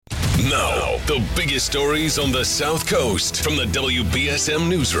Now, the biggest stories on the South Coast from the WBSM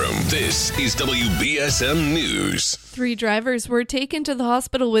Newsroom. This is WBSM News. 3 drivers were taken to the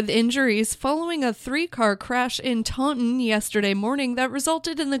hospital with injuries following a 3-car crash in Taunton yesterday morning that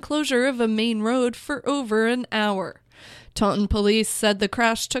resulted in the closure of a main road for over an hour. Taunton police said the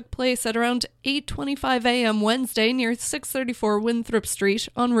crash took place at around 8:25 a.m. Wednesday near 634 Winthrop Street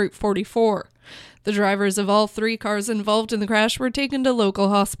on Route 44. The drivers of all 3 cars involved in the crash were taken to local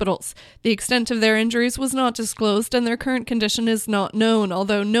hospitals. The extent of their injuries was not disclosed and their current condition is not known,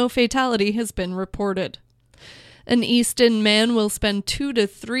 although no fatality has been reported. An Easton man will spend 2 to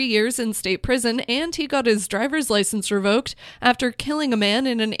 3 years in state prison, and he got his driver's license revoked after killing a man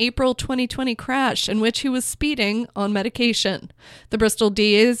in an April 2020 crash in which he was speeding on medication. The Bristol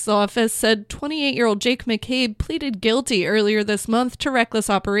DA's office said 28-year-old Jake McCabe pleaded guilty earlier this month to reckless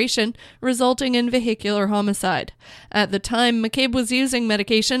operation, resulting in vehicular homicide. At the time, McCabe was using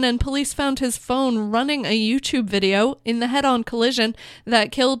medication, and police found his phone running a YouTube video in the head-on collision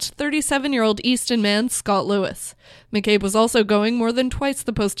that killed 37-year-old Easton man Scott Lewis. McCabe was also going more than twice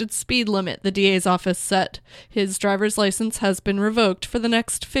the posted speed limit, the DA's office said. His driver's license has been revoked for the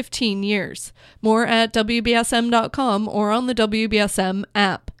next 15 years. More at WBSM.com or on the WBSM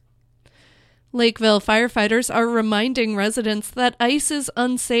app. Lakeville firefighters are reminding residents that ice is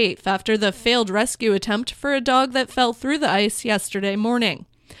unsafe after the failed rescue attempt for a dog that fell through the ice yesterday morning.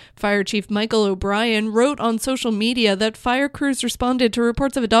 Fire Chief Michael O'Brien wrote on social media that fire crews responded to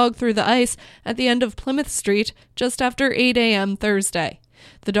reports of a dog through the ice at the end of Plymouth Street just after 8 a.m. Thursday.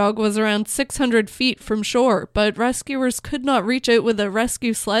 The dog was around 600 feet from shore, but rescuers could not reach it with a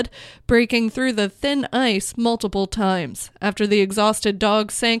rescue sled, breaking through the thin ice multiple times. After the exhausted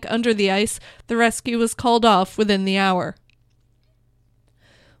dog sank under the ice, the rescue was called off within the hour.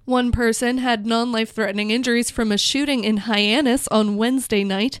 One person had non-life-threatening injuries from a shooting in Hyannis on Wednesday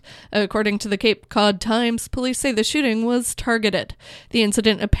night. According to the Cape Cod Times, police say the shooting was targeted. The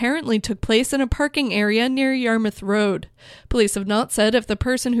incident apparently took place in a parking area near Yarmouth Road. Police have not said if the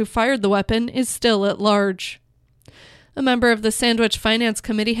person who fired the weapon is still at large. A member of the Sandwich Finance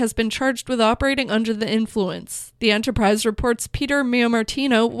Committee has been charged with operating under the influence. The Enterprise reports Peter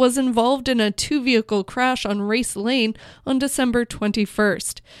Miomartino was involved in a 2-vehicle crash on Race Lane on December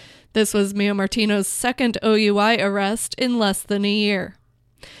 21st. This was Miomartino's second OUI arrest in less than a year.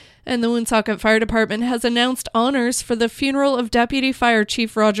 And the Woonsocket Fire Department has announced honors for the funeral of Deputy Fire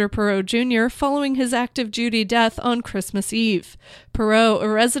Chief Roger Perreault Jr. following his active duty death on Christmas Eve. Perreault, a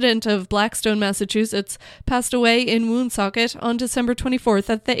resident of Blackstone, Massachusetts, passed away in Woonsocket on December 24th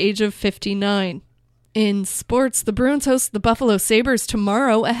at the age of 59. In sports, the Bruins host the Buffalo Sabres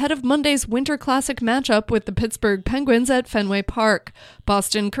tomorrow ahead of Monday's Winter Classic matchup with the Pittsburgh Penguins at Fenway Park.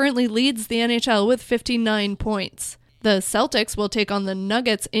 Boston currently leads the NHL with 59 points. The Celtics will take on the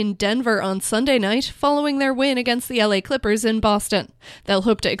Nuggets in Denver on Sunday night, following their win against the LA Clippers in Boston. They'll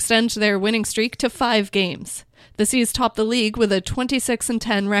hope to extend their winning streak to 5 games. The Seas top the league with a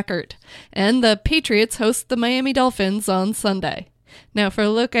 26-10 record. And the Patriots host the Miami Dolphins on Sunday. Now for a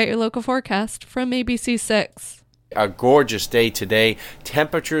look at your local forecast from ABC 6. A gorgeous day today.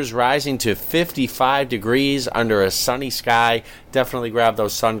 Temperatures rising to 55 degrees under a sunny sky. Definitely grab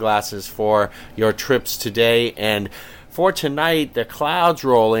those sunglasses for your trips today. And for tonight, the clouds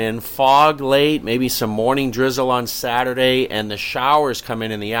roll in, fog late, maybe some morning drizzle on Saturday, and the showers come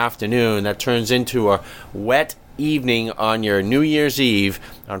in the afternoon. That turns into a wet evening on your New Year's Eve.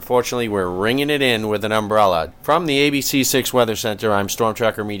 Unfortunately, we're ringing it in with an umbrella. From the ABC 6 Weather Center, I'm Storm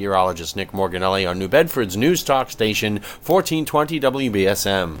Tracker meteorologist Nick Morganelli on New Bedford's News Talk Station, 1420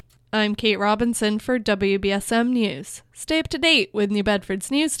 WBSM. I'm Kate Robinson for WBSM News. Stay up to date with New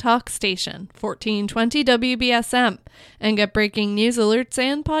Bedford's News Talk Station, 1420 WBSM, and get breaking news alerts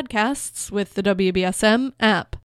and podcasts with the WBSM app.